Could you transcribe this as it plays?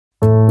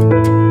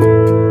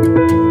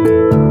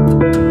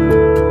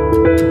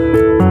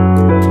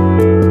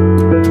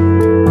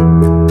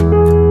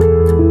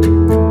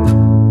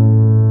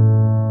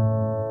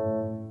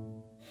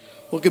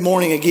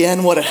morning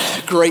again. What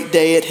a great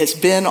day it has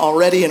been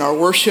already in our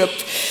worship.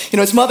 You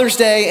know, it's Mother's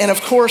Day, and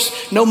of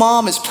course, no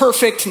mom is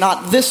perfect.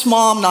 Not this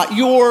mom, not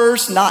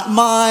yours, not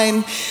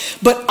mine.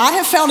 But I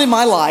have found in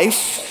my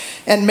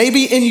life, and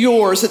maybe in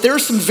yours, that there are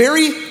some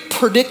very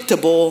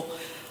predictable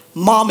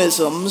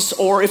momisms,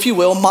 or if you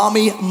will,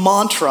 mommy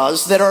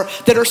mantras that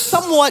are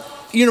somewhat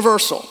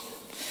universal.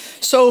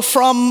 So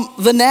from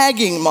the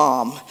nagging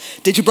mom,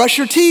 did you brush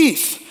your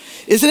teeth?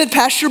 Isn't it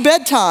past your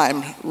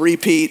bedtime?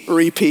 Repeat,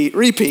 repeat,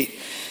 repeat.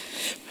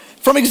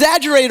 From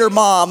exaggerator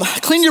mom,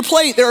 clean your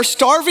plate. There are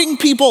starving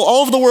people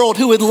all over the world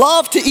who would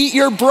love to eat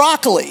your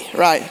broccoli,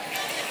 right?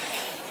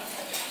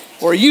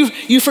 Or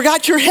you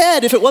forgot your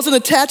head. If it wasn't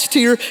attached to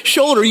your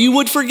shoulder, you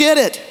would forget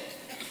it.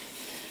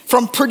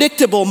 From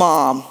predictable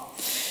mom,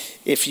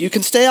 if you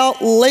can stay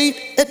out late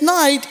at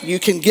night, you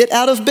can get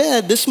out of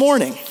bed this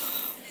morning.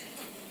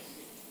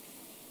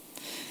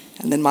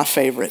 And then my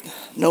favorite,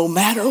 no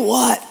matter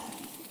what,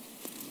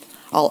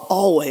 I'll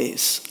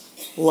always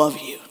love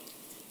you.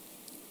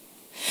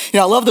 You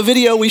know, I love the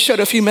video we showed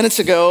a few minutes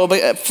ago,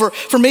 but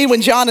for me,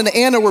 when John and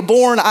Anna were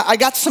born, I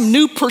got some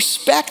new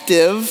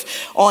perspective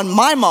on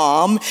my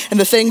mom and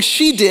the things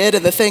she did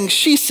and the things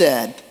she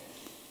said.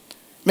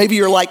 Maybe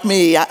you're like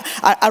me.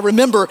 I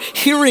remember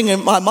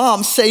hearing my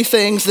mom say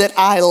things that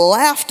I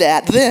laughed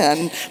at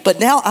then, but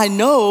now I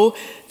know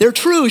they're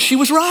true. She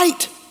was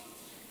right.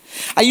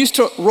 I used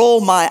to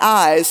roll my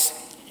eyes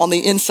on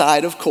the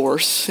inside, of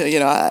course,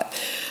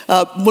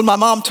 when my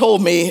mom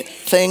told me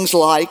things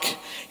like,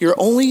 you're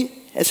only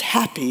as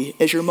happy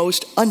as your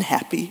most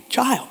unhappy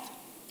child.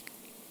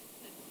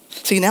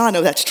 See, now I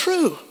know that's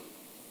true.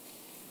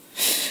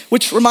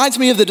 Which reminds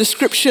me of the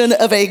description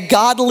of a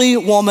godly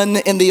woman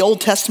in the Old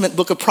Testament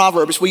book of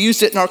Proverbs. We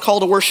used it in our call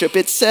to worship.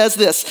 It says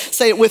this,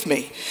 say it with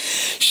me.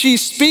 She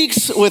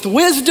speaks with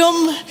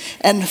wisdom,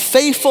 and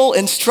faithful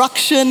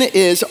instruction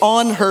is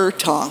on her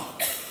tongue.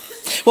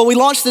 Well, we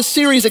launched this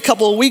series a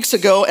couple of weeks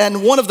ago,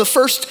 and one of the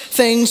first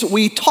things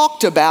we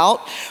talked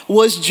about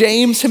was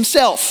James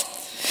himself.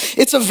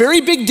 It's a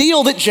very big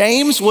deal that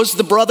James was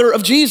the brother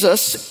of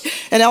Jesus.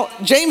 And now,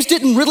 James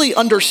didn't really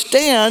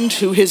understand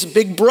who his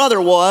big brother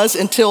was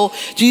until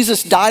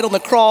Jesus died on the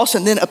cross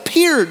and then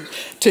appeared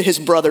to his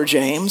brother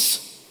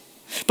James.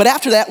 But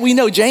after that, we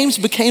know James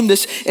became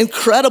this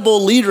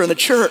incredible leader in the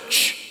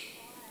church.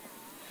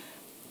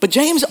 But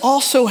James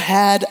also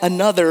had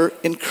another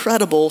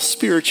incredible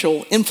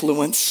spiritual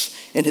influence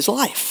in his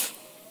life.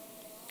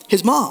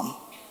 His mom,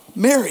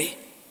 Mary.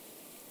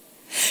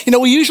 You know,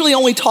 we usually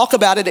only talk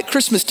about it at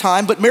Christmas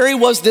time, but Mary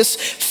was this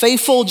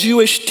faithful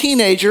Jewish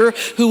teenager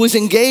who was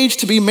engaged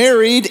to be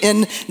married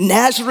in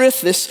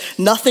Nazareth, this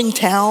nothing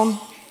town.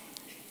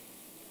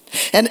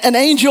 And an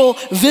angel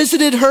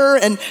visited her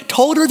and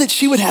told her that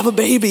she would have a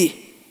baby.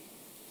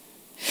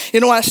 You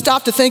know, I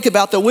stopped to think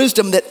about the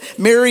wisdom that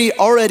Mary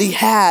already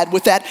had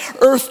with that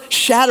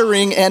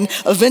earth-shattering and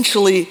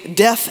eventually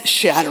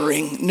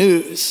death-shattering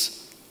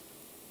news.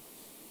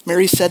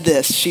 Mary said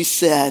this, she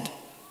said,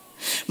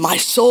 my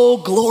soul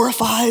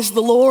glorifies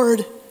the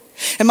Lord,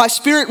 and my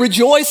spirit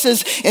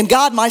rejoices in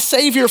God my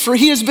Savior, for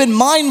he has been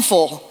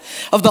mindful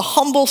of the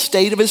humble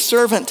state of his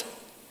servant.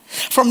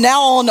 From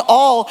now on,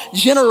 all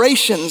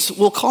generations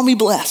will call me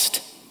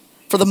blessed,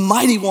 for the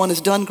Mighty One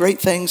has done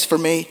great things for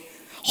me.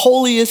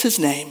 Holy is his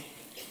name.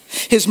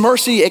 His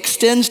mercy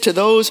extends to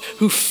those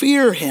who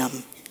fear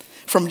him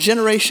from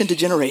generation to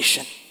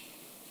generation.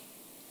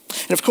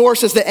 And of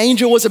course, as the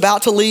angel was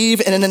about to leave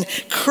in an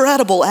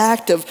incredible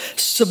act of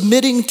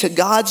submitting to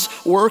God's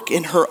work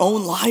in her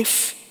own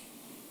life,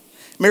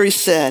 Mary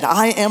said,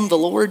 I am the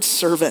Lord's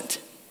servant.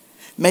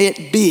 May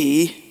it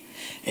be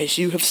as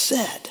you have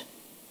said.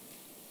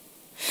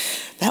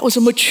 That was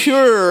a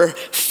mature,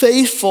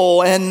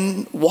 faithful,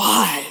 and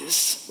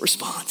wise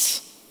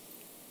response.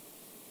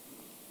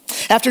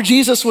 After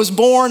Jesus was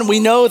born, we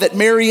know that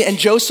Mary and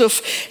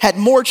Joseph had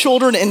more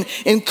children,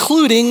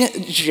 including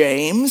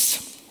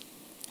James.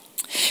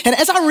 And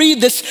as I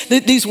read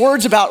these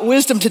words about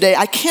wisdom today,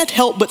 I can't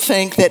help but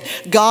think that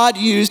God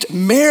used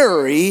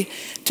Mary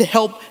to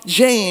help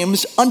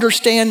James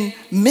understand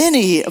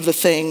many of the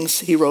things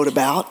he wrote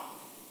about,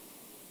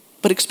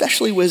 but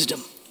especially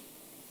wisdom.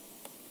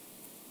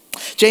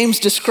 James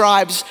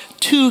describes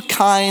two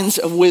kinds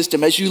of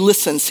wisdom. As you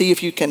listen, see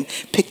if you can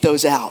pick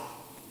those out.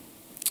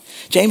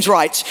 James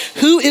writes,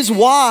 who is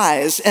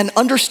wise and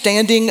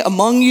understanding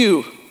among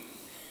you?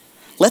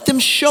 Let them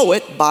show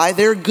it by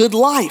their good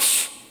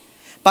life,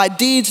 by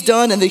deeds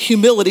done in the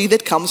humility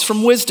that comes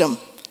from wisdom.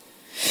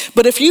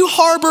 But if you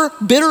harbor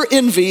bitter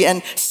envy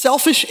and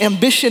selfish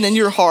ambition in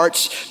your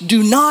hearts,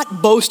 do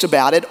not boast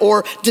about it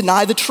or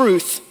deny the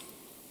truth.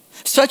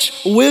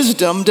 Such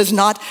wisdom does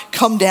not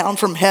come down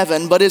from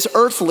heaven, but is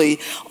earthly,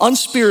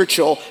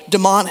 unspiritual,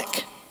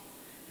 demonic.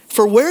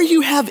 For where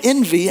you have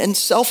envy and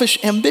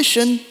selfish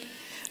ambition,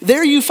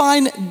 there you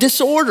find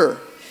disorder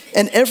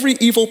and every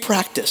evil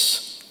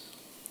practice.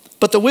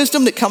 But the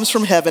wisdom that comes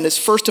from heaven is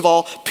first of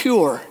all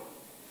pure,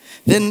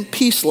 then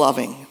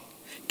peace-loving,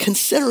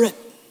 considerate,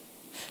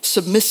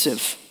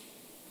 submissive,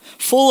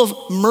 full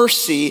of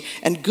mercy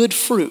and good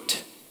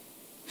fruit,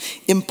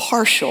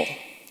 impartial,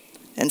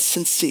 and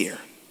sincere.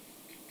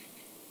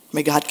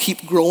 May God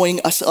keep growing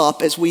us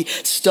up as we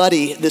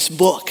study this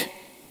book.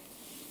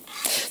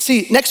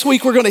 See, next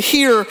week we're going to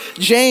hear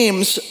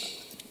James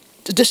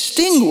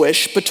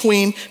distinguish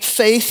between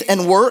faith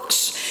and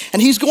works,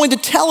 and he's going to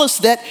tell us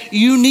that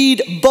you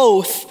need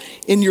both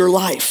in your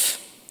life.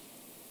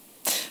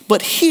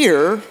 But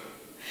here,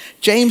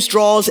 James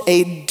draws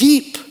a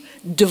deep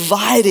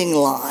dividing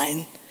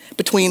line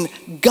between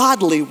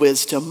godly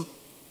wisdom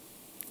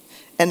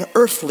and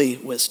earthly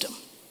wisdom.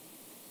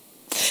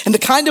 And the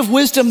kind of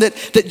wisdom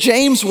that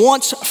James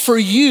wants for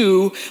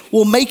you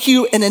will make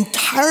you an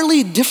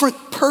entirely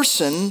different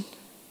person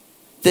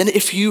than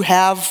if you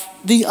have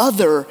the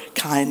other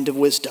kind of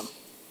wisdom.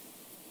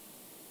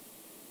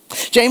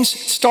 James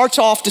starts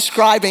off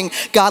describing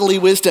godly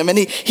wisdom, and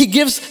he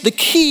gives the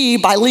key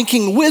by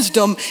linking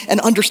wisdom and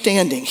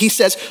understanding. He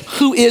says,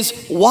 who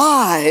is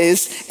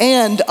wise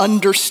and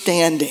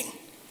understanding.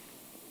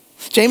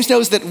 James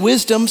knows that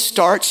wisdom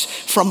starts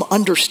from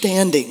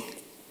understanding.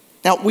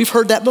 Now, we've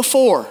heard that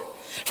before.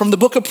 From the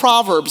book of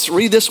Proverbs,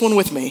 read this one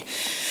with me.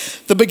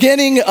 The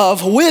beginning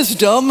of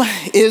wisdom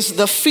is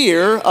the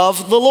fear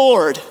of the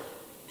Lord.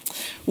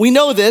 We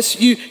know this.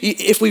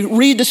 If we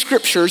read the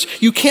scriptures,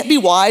 you can't be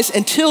wise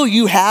until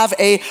you have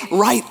a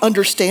right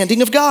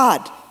understanding of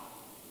God.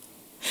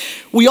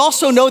 We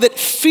also know that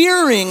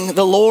fearing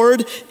the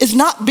Lord is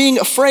not being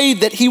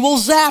afraid that he will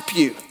zap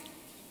you.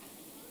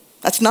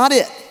 That's not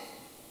it.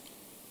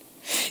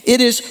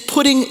 It is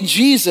putting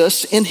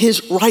Jesus in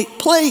his right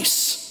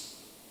place.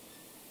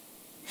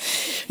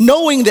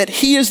 Knowing that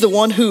he is the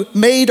one who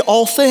made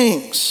all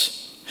things.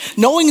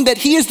 Knowing that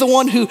he is the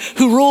one who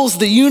rules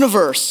the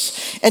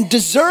universe and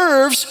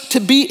deserves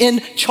to be in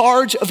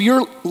charge of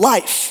your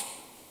life.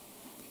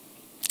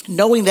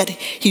 Knowing that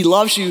he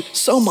loves you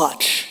so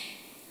much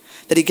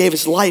that he gave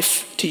his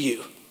life to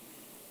you.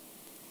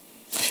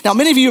 Now,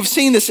 many of you have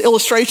seen this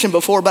illustration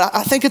before, but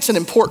I think it's an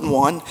important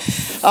one.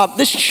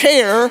 This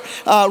chair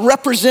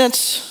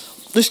represents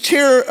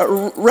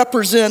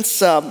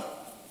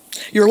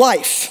your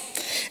life.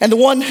 And the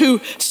one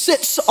who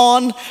sits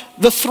on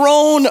the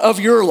throne of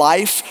your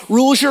life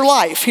rules your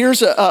life.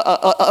 Here's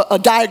a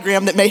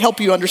diagram that may help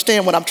you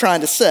understand what I'm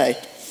trying to say.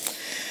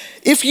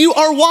 If you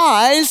are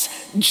wise,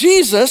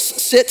 Jesus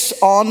sits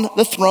on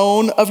the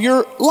throne of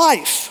your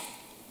life.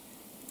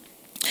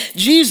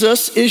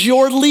 Jesus is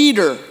your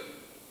leader.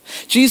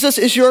 Jesus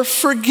is your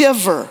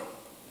forgiver.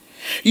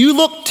 You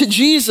look to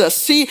Jesus.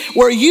 See,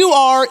 where you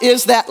are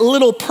is that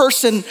little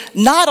person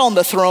not on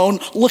the throne,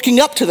 looking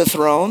up to the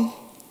throne.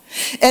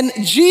 And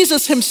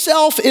Jesus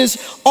himself is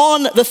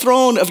on the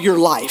throne of your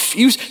life.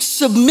 You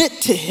submit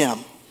to him.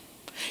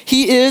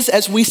 He is,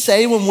 as we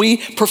say when we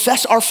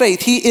profess our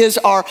faith, he is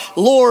our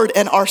Lord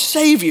and our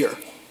Savior.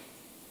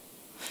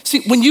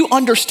 See, when you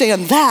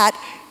understand that,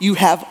 you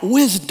have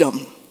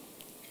wisdom.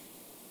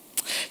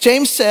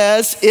 James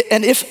says,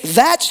 and if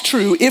that's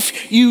true,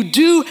 if you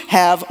do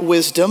have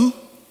wisdom,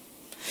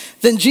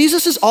 then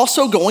Jesus is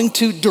also going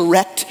to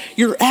direct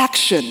your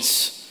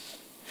actions.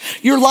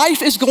 Your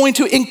life is going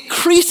to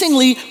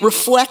increasingly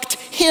reflect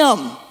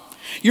him.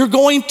 You're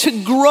going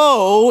to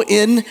grow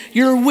in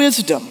your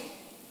wisdom.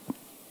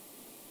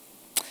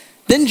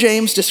 Then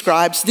James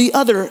describes the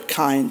other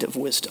kind of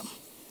wisdom.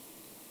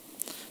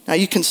 Now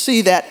you can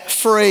see that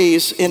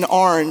phrase in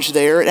orange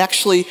there. It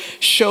actually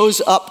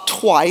shows up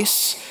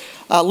twice.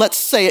 Let's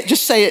say it,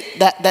 just say it,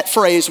 that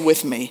phrase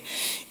with me.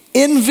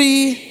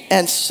 Envy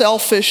and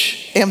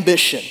selfish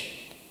ambition.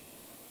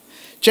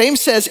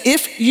 James says,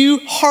 if you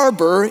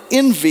harbor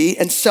envy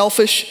and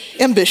selfish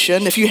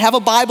ambition, if you have a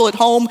Bible at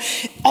home,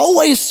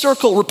 always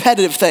circle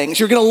repetitive things.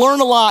 You're going to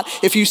learn a lot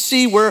if you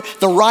see where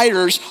the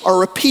writers are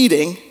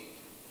repeating.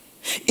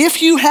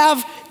 If you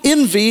have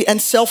envy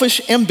and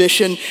selfish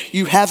ambition,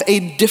 you have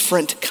a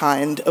different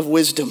kind of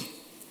wisdom,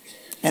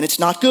 and it's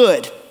not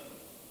good.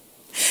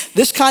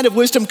 This kind of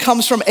wisdom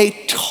comes from a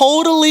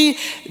totally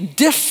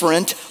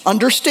different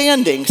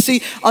understanding.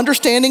 See,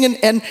 understanding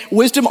and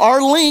wisdom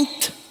are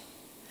linked.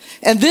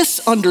 And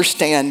this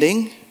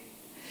understanding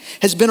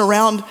has been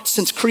around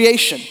since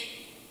creation.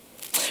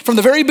 From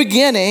the very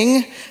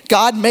beginning,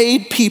 God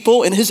made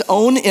people in his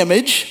own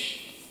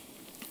image.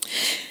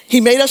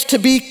 He made us to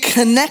be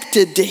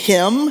connected to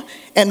him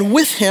and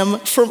with him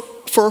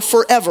for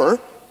forever.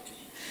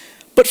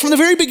 But from the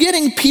very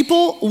beginning,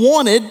 people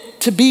wanted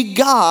to be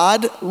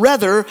God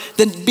rather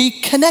than be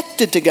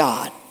connected to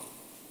God.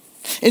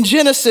 In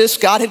Genesis,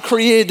 God had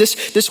created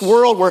this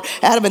world where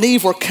Adam and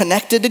Eve were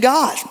connected to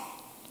God.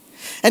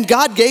 And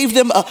God gave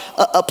them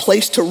a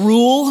place to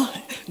rule,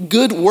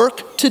 good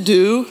work to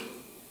do.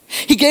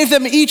 He gave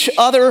them each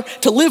other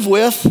to live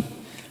with,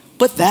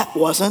 but that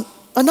wasn't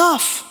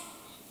enough.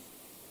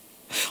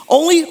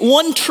 Only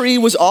one tree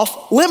was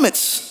off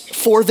limits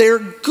for their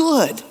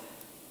good.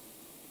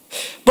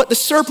 But the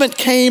serpent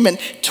came and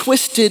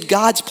twisted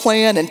God's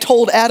plan and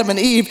told Adam and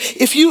Eve,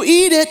 if you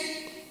eat it,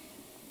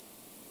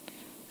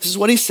 this is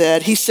what he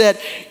said. He said,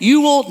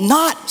 you will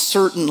not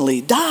certainly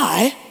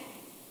die.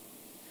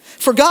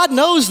 For God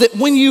knows that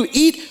when you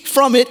eat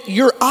from it,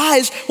 your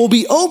eyes will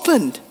be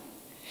opened,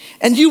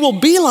 and you will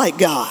be like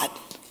God,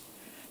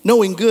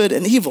 knowing good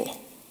and evil.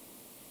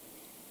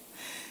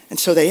 And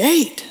so they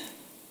ate.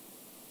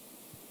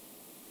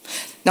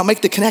 Now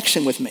make the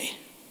connection with me.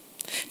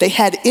 They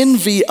had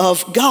envy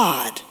of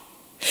God.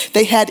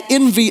 They had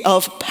envy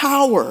of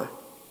power.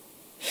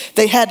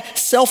 They had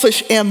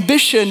selfish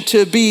ambition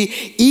to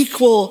be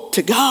equal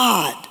to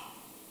God,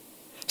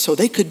 so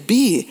they could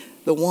be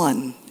the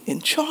one in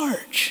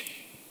charge.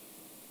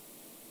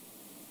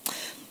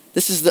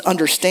 This is the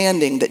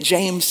understanding that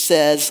James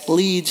says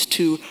leads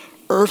to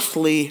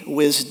earthly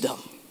wisdom.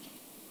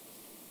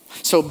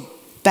 So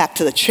back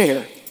to the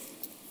chair.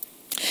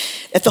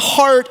 At the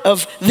heart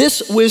of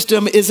this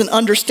wisdom is an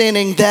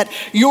understanding that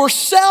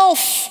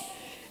yourself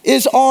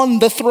is on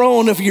the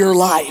throne of your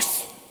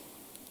life.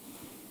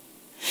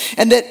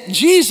 And that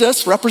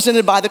Jesus,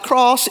 represented by the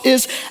cross,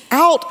 is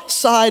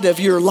outside of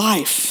your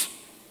life.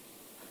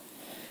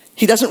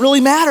 He doesn't really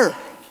matter.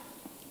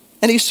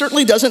 And he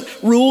certainly doesn't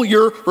rule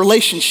your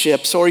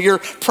relationships or your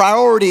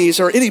priorities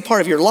or any part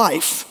of your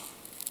life.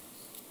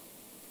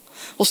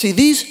 Well, see,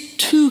 these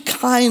two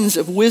kinds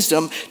of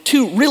wisdom,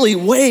 two really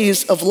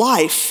ways of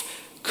life,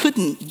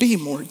 couldn't be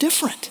more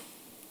different.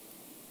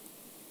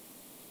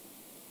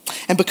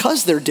 And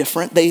because they're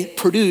different, they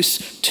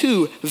produce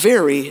two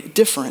very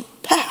different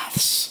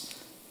paths.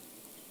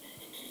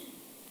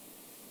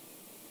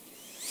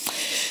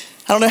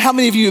 I don't know how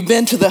many of you have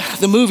been to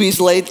the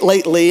movies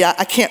lately.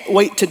 I can't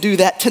wait to do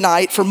that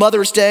tonight. For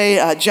Mother's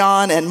Day,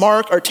 John and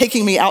Mark are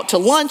taking me out to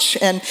lunch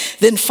and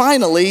then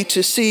finally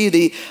to see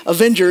the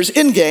Avengers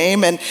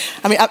Endgame. And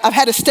I mean, I've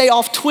had to stay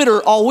off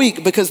Twitter all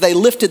week because they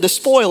lifted the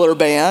spoiler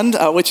ban,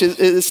 which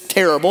is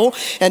terrible.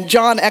 And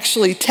John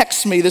actually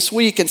texted me this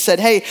week and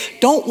said, hey,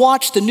 don't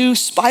watch the new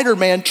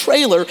Spider-Man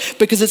trailer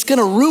because it's going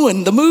to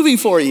ruin the movie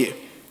for you.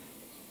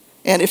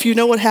 And if you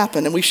know what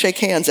happened and we shake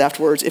hands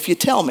afterwards, if you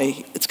tell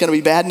me, it's going to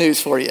be bad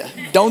news for you.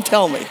 Don't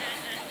tell me.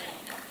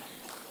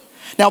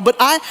 Now, but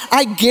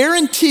I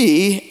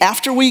guarantee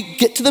after we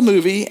get to the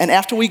movie and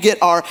after we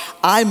get our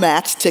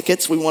IMAX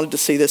tickets, we wanted to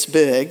see this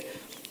big,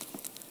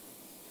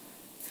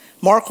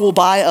 Mark will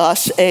buy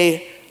us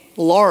a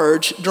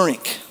large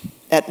drink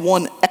at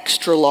one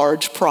extra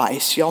large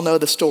price. Y'all know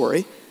the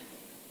story.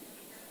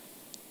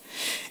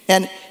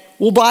 And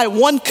we'll buy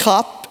one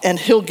cup and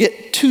he'll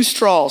get 2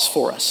 straws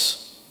for us.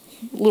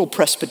 A little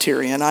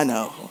Presbyterian, I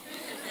know,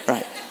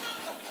 right?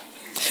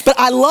 But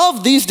I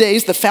love these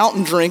days the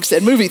fountain drinks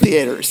at movie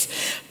theaters.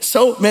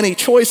 So many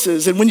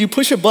choices, and when you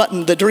push a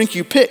button, the drink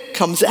you pick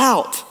comes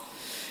out.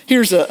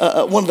 Here's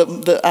one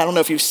of the I don't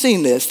know if you've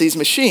seen these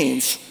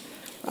machines.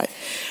 Right?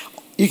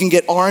 You can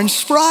get orange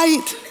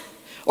Sprite,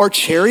 or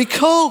cherry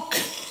Coke,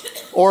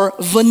 or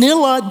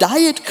vanilla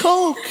Diet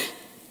Coke.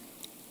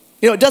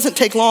 You know, it doesn't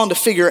take long to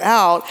figure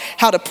out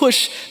how to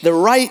push the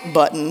right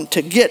button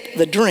to get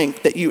the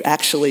drink that you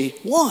actually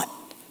want.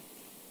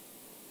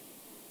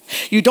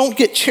 You don't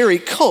get cherry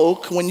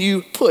Coke when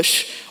you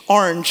push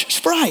orange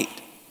Sprite.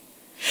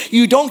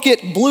 You don't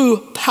get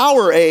blue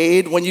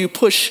Powerade when you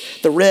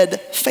push the red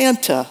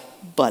Fanta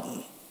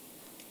button.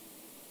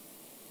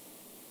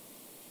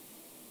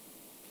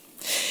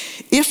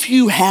 If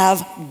you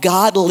have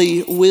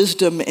godly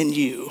wisdom in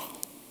you,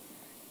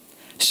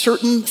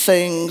 certain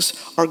things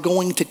are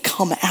going to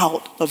come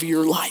out of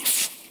your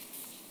life.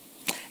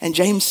 And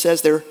James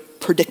says they're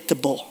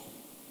predictable.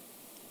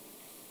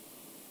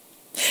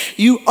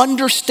 You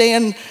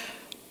understand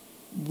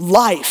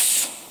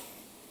life.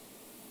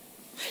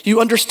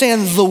 You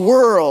understand the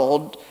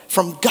world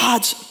from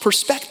God's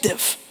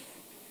perspective.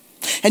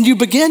 And you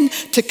begin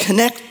to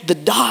connect the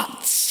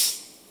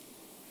dots.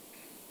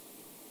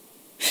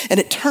 And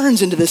it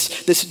turns into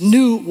this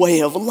new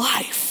way of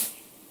life.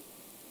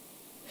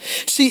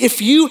 See,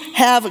 if you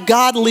have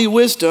godly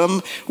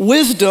wisdom,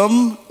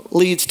 wisdom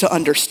leads to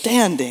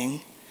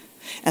understanding,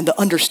 and the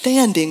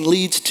understanding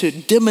leads to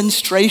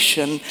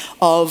demonstration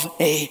of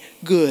a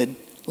good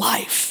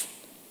life.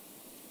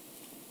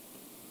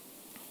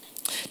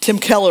 Tim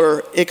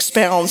Keller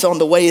expounds on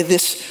the way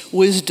this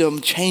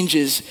wisdom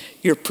changes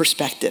your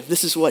perspective.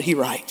 This is what he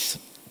writes.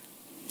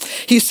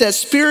 He says,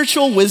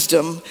 spiritual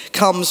wisdom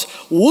comes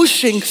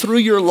whooshing through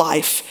your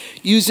life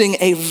using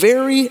a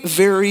very,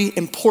 very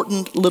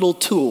important little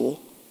tool,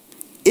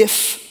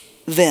 if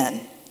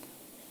then.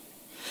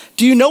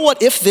 Do you know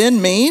what if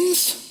then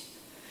means?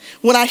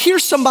 When I hear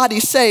somebody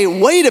say,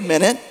 wait a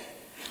minute,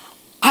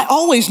 I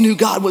always knew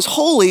God was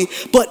holy,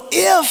 but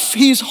if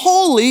he's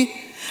holy,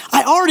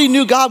 I already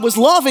knew God was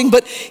loving,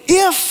 but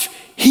if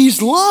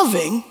he's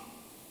loving,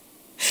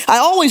 I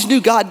always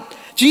knew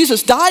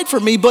Jesus died for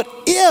me, but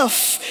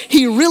if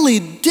he really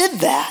did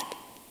that,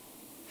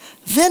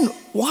 then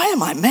why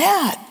am I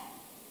mad?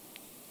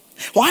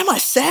 Why am I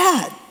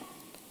sad?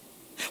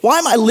 Why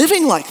am I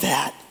living like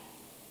that?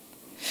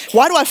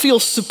 Why do I feel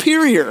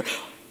superior?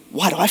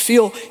 Why do I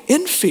feel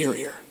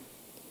inferior?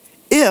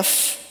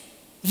 If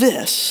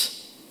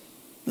this,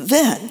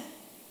 then.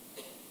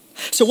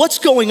 So what's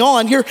going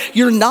on?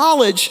 Your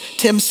knowledge,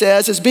 Tim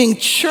says, is being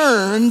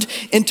churned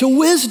into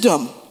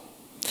wisdom.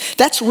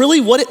 That's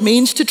really what it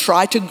means to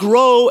try to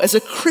grow as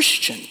a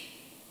Christian.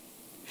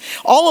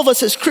 All of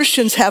us as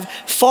Christians have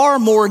far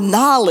more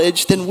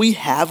knowledge than we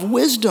have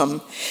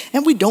wisdom,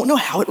 and we don't know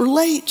how it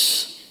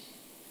relates.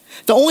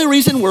 The only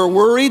reason we're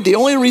worried, the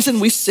only reason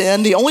we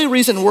sin, the only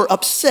reason we're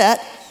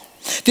upset,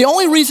 the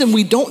only reason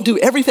we don't do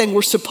everything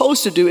we're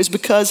supposed to do is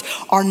because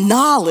our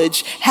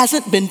knowledge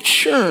hasn't been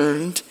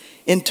churned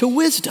into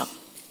wisdom.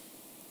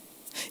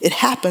 It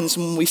happens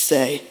when we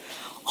say,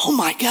 oh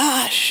my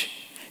gosh,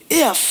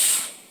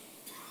 if,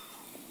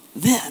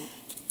 then.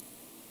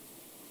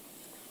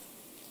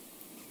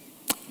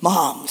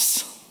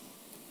 Moms,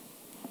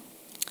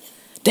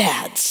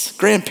 dads,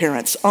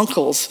 grandparents,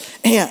 uncles,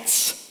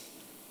 aunts,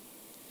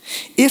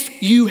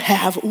 if you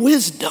have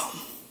wisdom,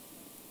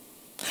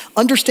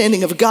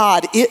 understanding of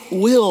God, it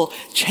will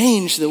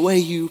change the way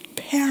you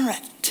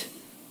parent.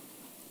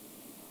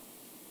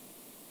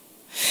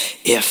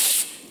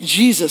 If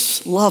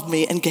Jesus loved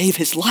me and gave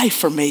his life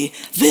for me,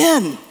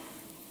 then.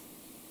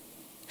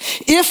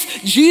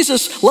 If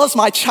Jesus loves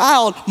my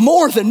child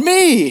more than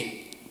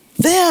me,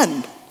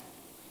 then.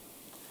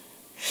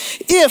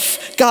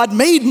 If God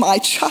made my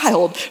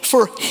child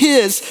for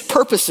his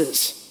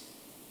purposes,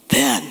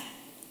 then.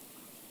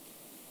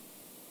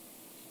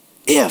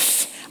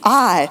 If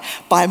I,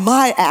 by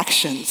my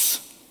actions,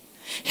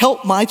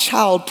 help my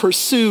child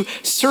pursue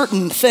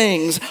certain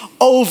things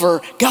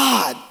over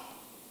God,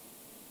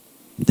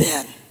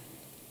 then.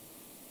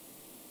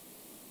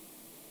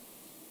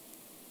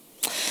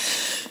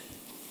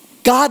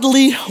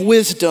 Godly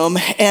wisdom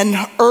and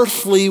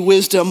earthly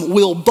wisdom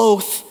will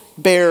both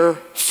bear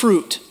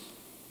fruit.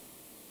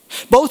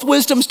 Both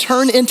wisdoms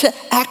turn into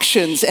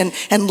actions and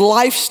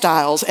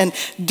lifestyles and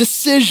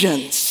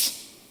decisions.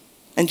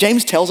 And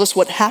James tells us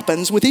what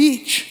happens with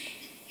each.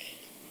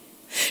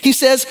 He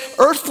says,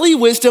 earthly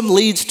wisdom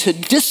leads to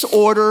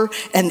disorder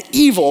and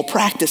evil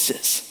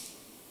practices.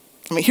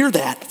 I mean, hear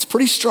that. It's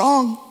pretty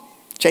strong.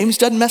 James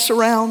doesn't mess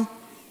around.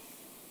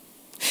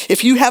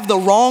 If you have the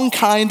wrong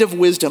kind of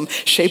wisdom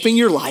shaping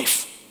your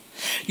life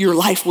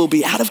will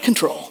be out of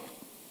control.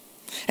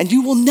 And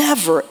you will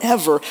never,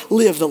 ever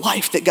live the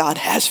life that God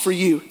has for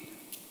you.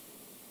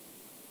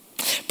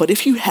 But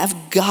if you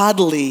have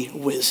godly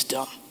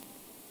wisdom,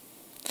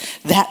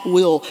 that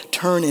will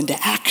turn into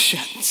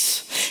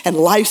actions and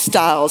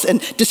lifestyles and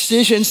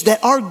decisions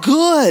that are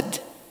good.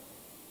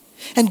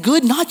 And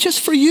good not just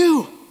for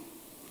you.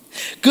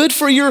 Good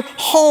for your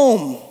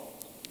home.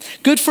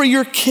 Good for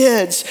your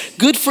kids.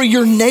 Good for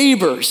your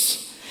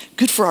neighbors.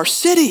 Good for our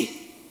city.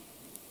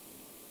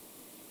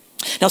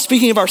 Now,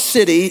 speaking of our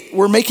city,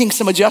 we're making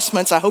some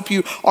adjustments. I hope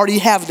you already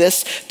have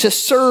this to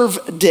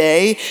Serve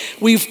Day.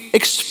 We've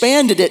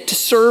expanded it to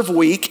Serve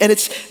Week, and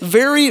it's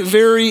very,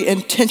 very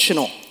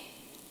intentional.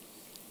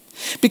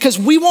 Because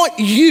we want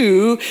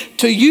you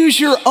to use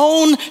your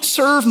own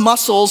serve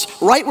muscles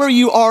right where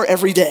you are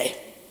every day.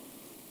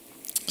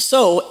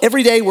 So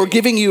every day we're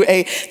giving you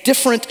a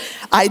different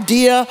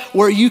idea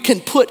where you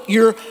can put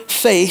your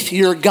faith,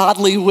 your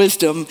godly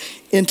wisdom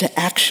into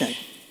action.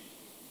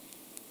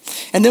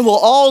 And then we'll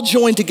all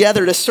join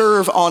together to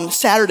serve on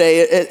Saturday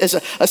as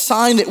a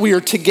sign that we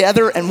are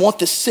together and want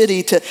the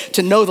city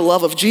to know the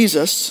love of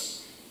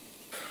Jesus.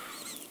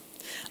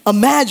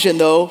 Imagine,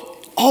 though,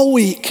 all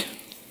week,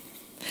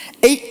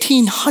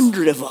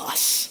 1,800 of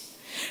us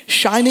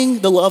shining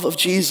the love of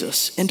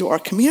Jesus into our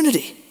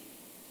community.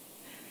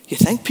 You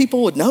think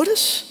people would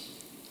notice?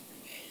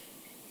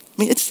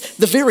 I mean, it's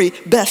the very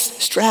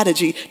best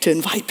strategy to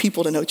invite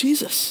people to know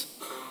Jesus.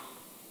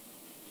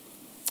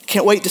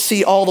 Can't wait to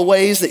see all the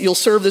ways that you'll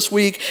serve this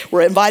week.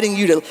 We're inviting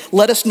you to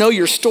let us know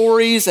your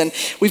stories, and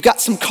we've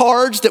got some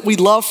cards that we'd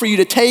love for you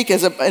to take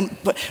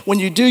when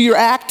you do your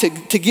act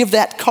to give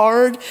that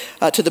card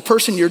to the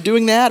person you're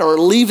doing that, or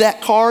leave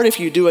that card if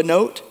you do a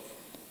note.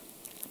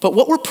 But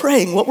what we're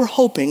praying, what we're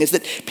hoping is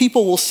that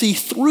people will see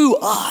through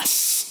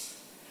us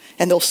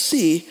and they'll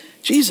see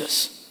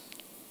Jesus.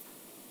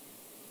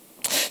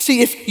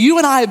 See, if you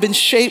and I have been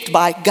shaped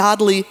by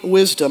godly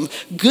wisdom,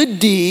 good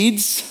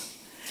deeds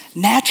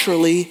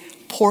naturally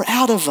pour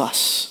out of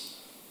us.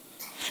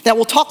 Now,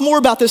 we'll talk more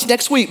about this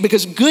next week,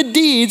 because good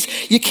deeds,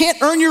 you can't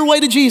earn your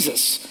way to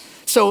Jesus.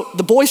 So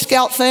the Boy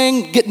Scout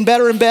thing, getting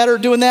better and better,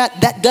 doing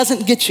that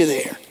doesn't get you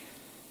there.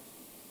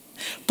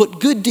 But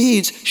good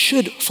deeds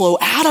should flow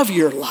out of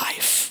your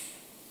life.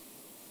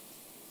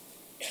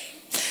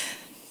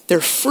 They're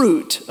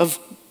fruit of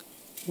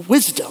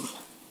wisdom.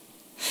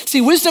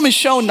 See, wisdom is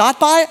shown not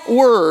by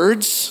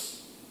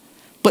words,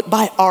 but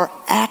by our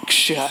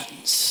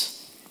actions.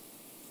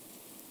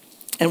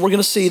 And we're going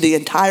to see the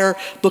entire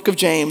book of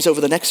James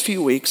over the next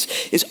few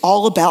weeks is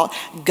all about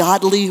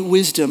godly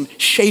wisdom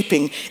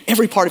shaping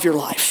every part of your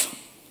life.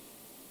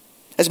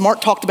 As Mark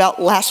talked about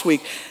last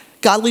week,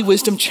 godly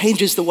wisdom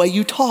changes the way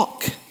you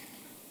talk.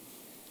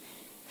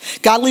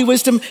 Godly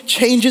wisdom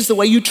changes the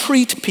way you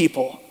treat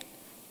people.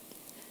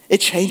 It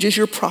changes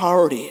your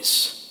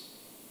priorities.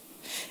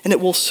 And it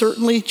will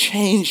certainly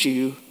change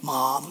you,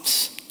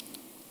 moms,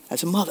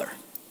 as a mother.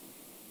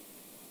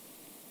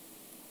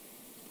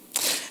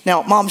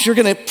 Now, moms, you're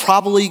going to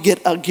probably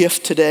get a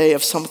gift today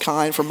of some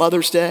kind for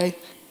Mother's Day.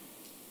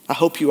 I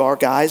hope you are,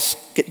 guys.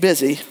 Get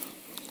busy.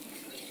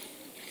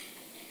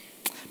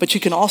 But you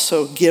can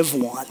also give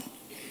one.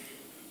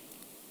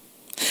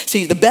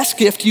 See, the best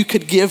gift you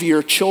could give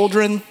your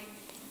children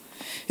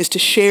is to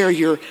share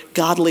your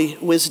godly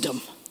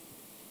wisdom.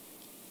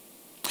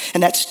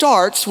 And that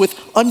starts with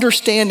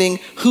understanding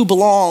who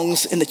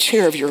belongs in the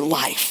chair of your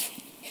life,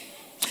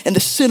 in the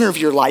center of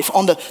your life,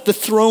 on the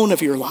throne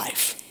of your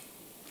life.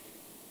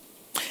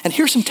 And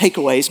here's some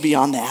takeaways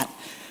beyond that.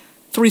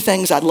 3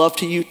 things I'd love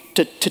you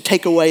to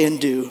take away and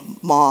do,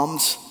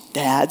 moms,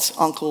 dads,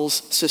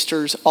 uncles,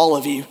 sisters, all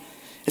of you,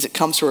 as it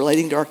comes to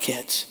relating to our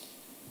kids.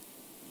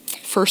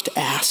 First,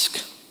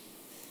 ask.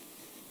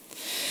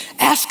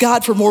 Ask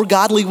God for more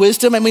godly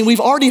wisdom. I mean, we've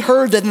already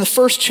heard that in the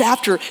first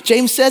chapter,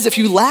 James says, if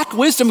you lack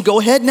wisdom, go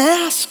ahead and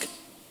ask.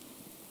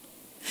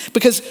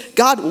 Because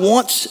God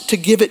wants to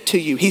give it to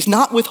you. He's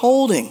not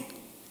withholding.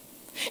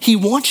 He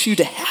wants you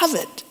to have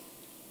it.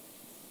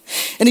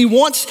 And he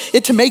wants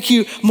it to make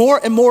you more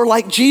and more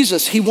like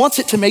Jesus. He wants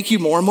it to make you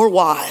more and more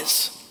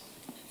wise.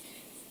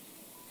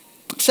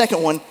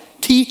 Second one,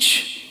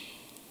 teach.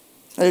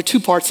 There are 2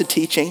 parts of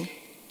teaching.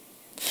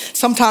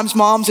 Sometimes,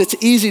 moms, it's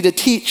easy to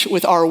teach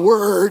with our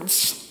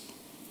words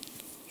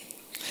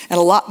and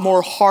a lot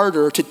more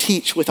harder to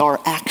teach with our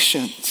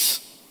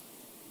actions.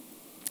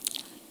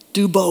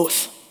 Do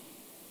both.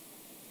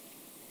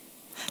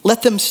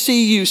 Let them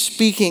see you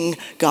speaking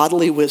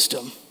godly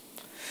wisdom,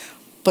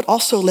 but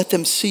also let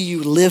them see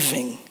you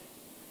living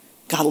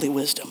godly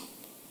wisdom.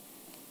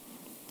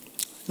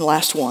 And the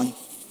last one,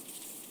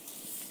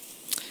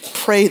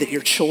 pray that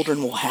your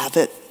children will have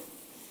it.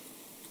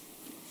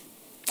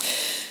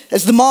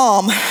 As the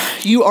mom,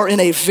 you are in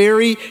a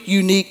very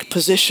unique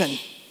position.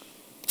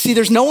 See,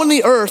 there's no one on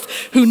the earth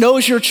who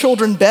knows your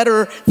children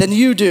better than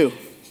you do.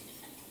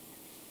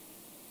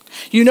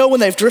 You know when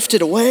they've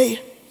drifted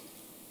away.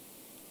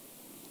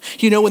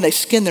 You know when they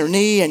skin their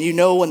knee, and you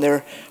know when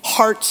their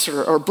hearts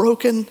are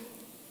broken.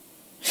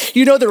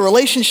 You know their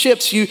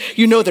relationships,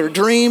 you know their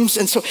dreams,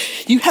 and so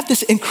you have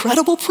this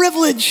incredible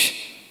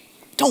privilege.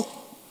 Don't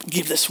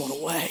give this one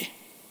away.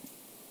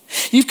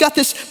 You've got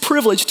this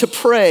privilege to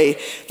pray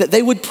that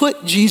they would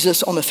put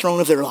Jesus on the throne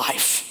of their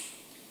life,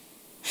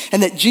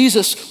 and that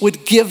Jesus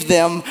would give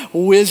them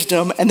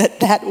wisdom, and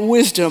that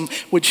wisdom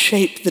would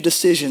shape the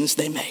decisions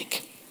they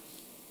make.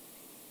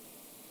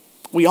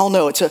 We all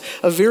know it's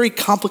a very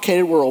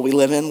complicated world we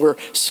live in, where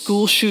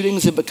school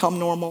shootings have become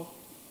normal.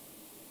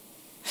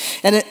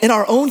 And in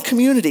our own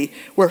community,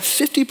 where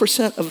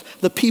 50% of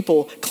the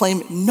people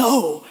claim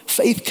no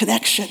faith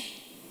connection,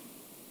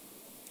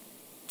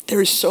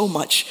 there is so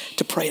much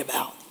to pray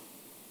about.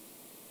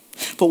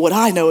 But what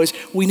I know is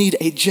we need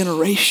a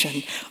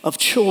generation of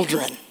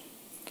children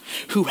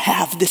who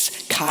have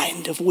this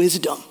kind of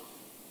wisdom.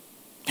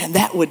 And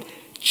that would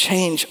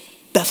change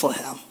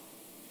Bethlehem.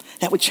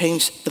 That would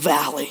change the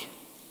valley.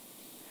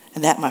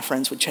 And that, my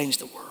friends, would change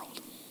the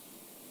world.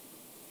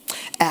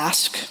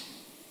 Ask,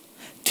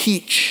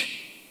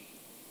 teach,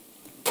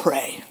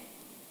 pray.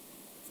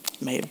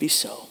 May it be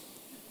so.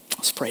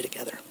 Let's pray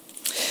together.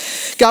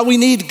 God, we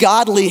need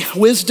godly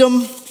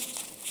wisdom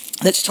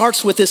that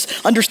starts with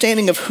this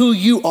understanding of who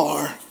you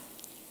are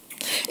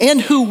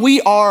and who we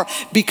are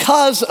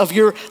because of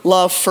your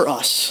love for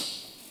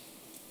us.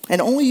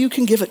 And only you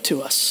can give it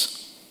to us.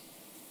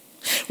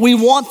 We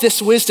want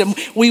this wisdom.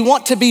 We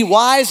want to be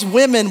wise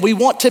women. We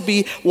want to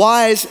be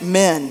wise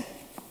men,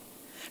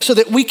 so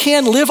that we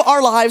can live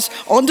our lives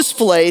on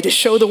display to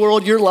show the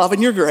world your love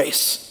and your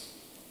grace.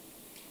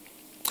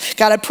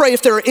 God, I pray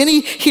if there are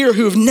any here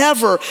who've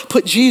never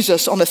put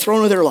Jesus on the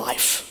throne of their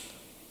life,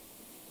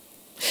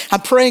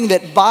 I'm praying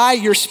that by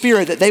your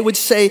Spirit that they would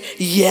say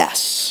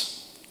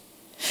yes,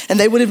 and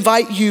they would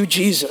invite you,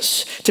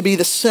 Jesus, to be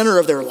the center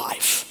of their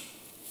life.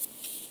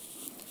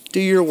 Do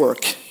your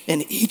work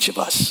in each of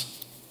us,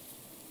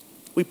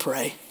 we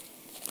pray.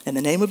 In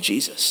the name of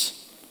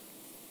Jesus,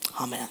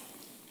 amen.